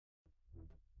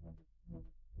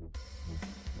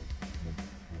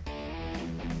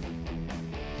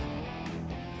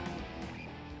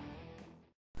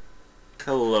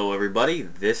Hello everybody,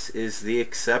 this is The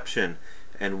Exception,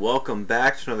 and welcome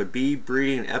back to another bee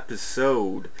breeding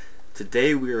episode.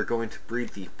 Today we are going to breed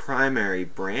the primary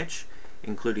branch,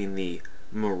 including the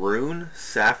Maroon,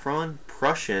 Saffron,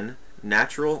 Prussian,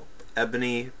 Natural,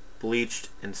 Ebony, Bleached,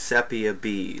 and Sepia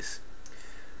bees.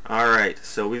 Alright,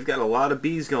 so we've got a lot of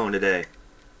bees going today.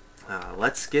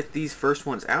 Let's get these first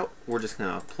ones out. We're just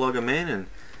going to plug them in and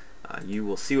you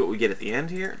will see what we get at the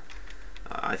end here.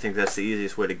 I think that's the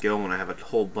easiest way to go when I have a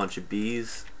whole bunch of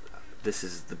bees. This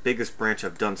is the biggest branch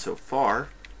I've done so far.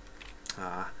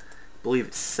 I believe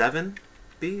it's 7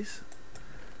 bees.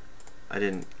 I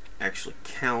didn't actually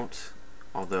count,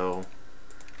 although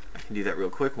I can do that real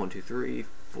quick. 1, 2, 3,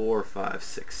 4, 5,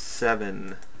 6,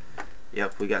 7.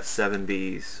 Yep, we got 7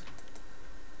 bees.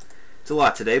 It's a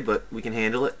lot today, but we can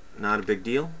handle it. Not a big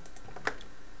deal.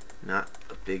 Not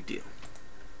a big deal.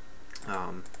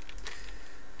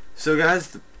 So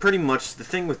guys, pretty much the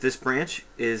thing with this branch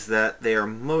is that they are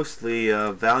mostly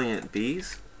Valiant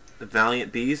bees. The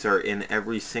Valiant bees are in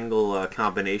every single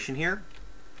combination here,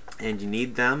 and you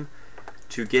need them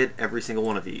to get every single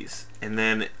one of these. And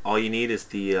then all you need is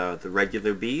the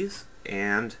regular bees,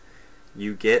 and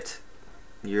you get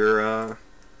your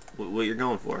what you're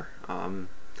going for.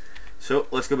 So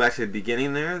let's go back to the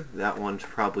beginning there. That one's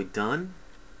probably done.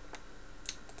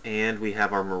 And we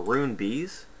have our Maroon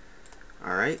bees.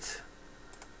 Alright,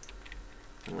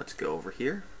 let's go over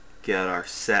here. Got our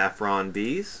Saffron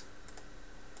bees.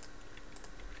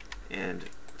 And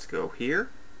let's go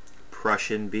here.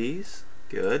 Prussian bees.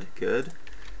 Good, good.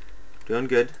 Doing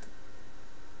good.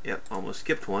 Yep, almost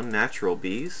skipped one. Natural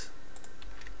bees.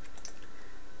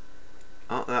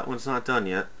 Oh, that one's not done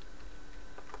yet.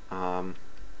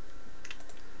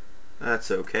 That's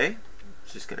okay.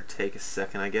 It's just going to take a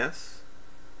second, I guess.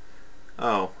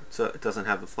 Oh, so it doesn't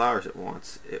have the flowers it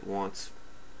wants. It wants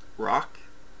rock.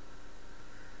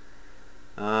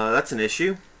 That's an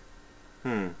issue.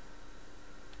 Are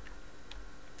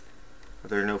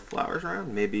there no flowers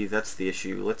around? Maybe that's the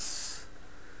issue. Let's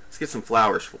get some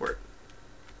flowers for it.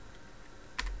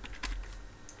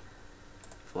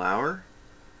 Flower.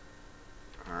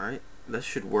 Alright, this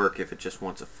should work if it just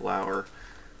wants a flower.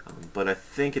 But I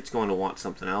think it's going to want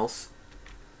something else.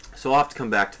 So I'll have to come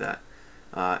back to that.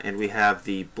 And we have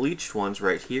the bleached ones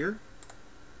right here.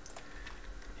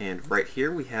 And right here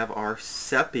we have our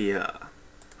sepia.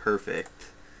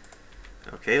 Perfect.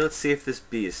 Okay, let's see if this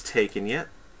bee is taken yet.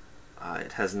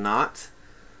 It has not.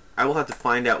 I will have to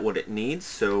find out what it needs,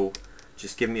 so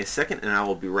just give me a second and I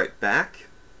will be right back.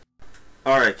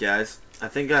 Alright guys, I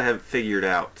think I have it figured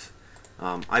out.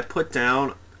 I put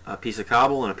down a piece of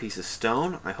cobble and a piece of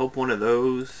stone. I hope one of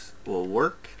those will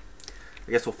work.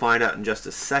 I guess we'll find out in just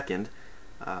a second.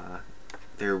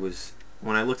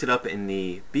 When I looked it up in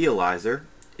the Beealyzer,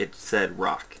 it said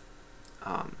rock.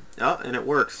 Oh, and it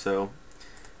works, so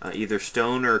either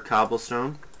stone or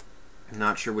cobblestone. I'm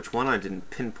not sure which one, I didn't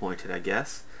pinpoint it, I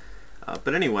guess.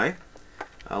 But anyway,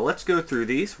 let's go through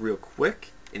these real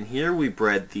quick. And here we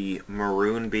bred the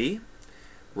Maroon bee,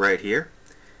 right here.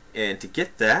 And to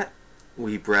get that,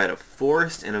 we bred a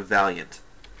Forest and a Valiant.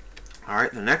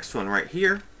 Alright, the next one right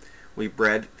here, we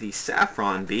bred the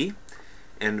Saffron bee.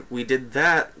 And we did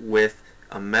that with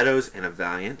a Meadows and a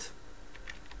Valiant.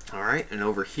 Alright, and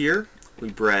over here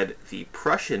we bred the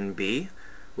Prussian bee,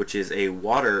 which is a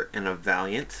Water and a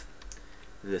Valiant.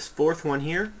 This fourth one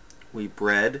here, we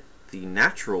bred the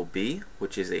Natural bee,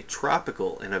 which is a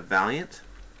Tropical and a Valiant.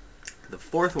 The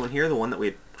fourth one here, the one that we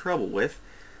had trouble with,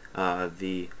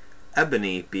 the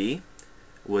Ebony bee,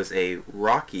 was a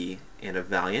Rocky and a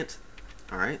Valiant.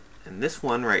 Alright, and this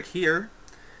one right here,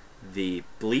 the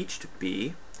Bleached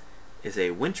bee, is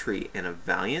a Wintry and a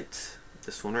Valiant.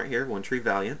 This one right here, Wintry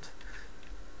Valiant.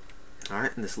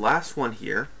 Alright, and this last one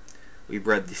here, we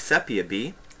bred the Sepia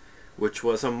bee, which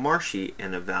was a Marshy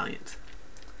and a Valiant.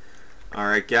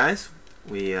 Alright guys,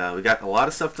 we got a lot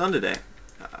of stuff done today.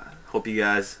 Hope you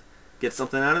guys get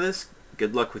something out of this.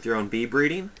 Good luck with your own bee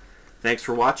breeding. Thanks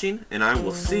for watching, and I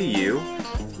will see you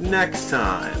next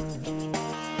time.